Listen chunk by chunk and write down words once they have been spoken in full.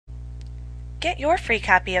Get your free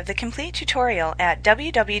copy of the complete tutorial at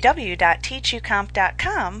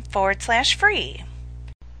www.teachucomp.com/free.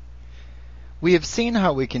 We have seen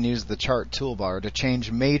how we can use the chart toolbar to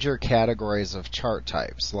change major categories of chart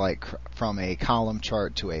types, like from a column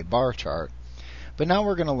chart to a bar chart. But now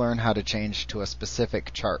we're going to learn how to change to a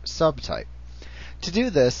specific chart subtype. To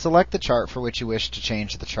do this, select the chart for which you wish to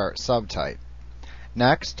change the chart subtype.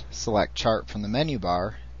 Next, select Chart from the menu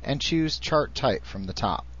bar and choose Chart Type from the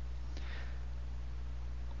top.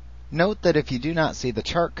 Note that if you do not see the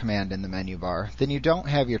Chart command in the menu bar, then you don't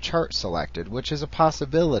have your chart selected, which is a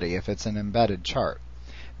possibility if it's an embedded chart.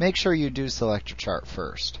 Make sure you do select your chart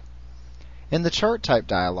first. In the Chart Type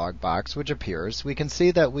dialog box which appears, we can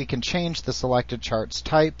see that we can change the selected chart's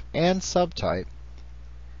type and subtype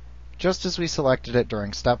just as we selected it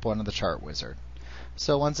during step 1 of the Chart Wizard.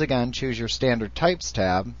 So once again, choose your Standard Types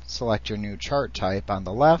tab, select your new chart type on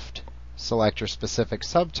the left, select your specific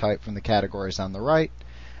subtype from the categories on the right,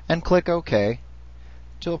 and click OK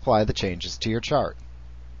to apply the changes to your chart.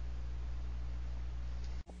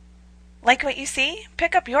 Like what you see?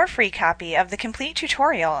 Pick up your free copy of the complete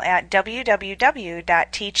tutorial at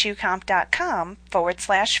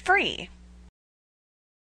www.teachucomp.com/free.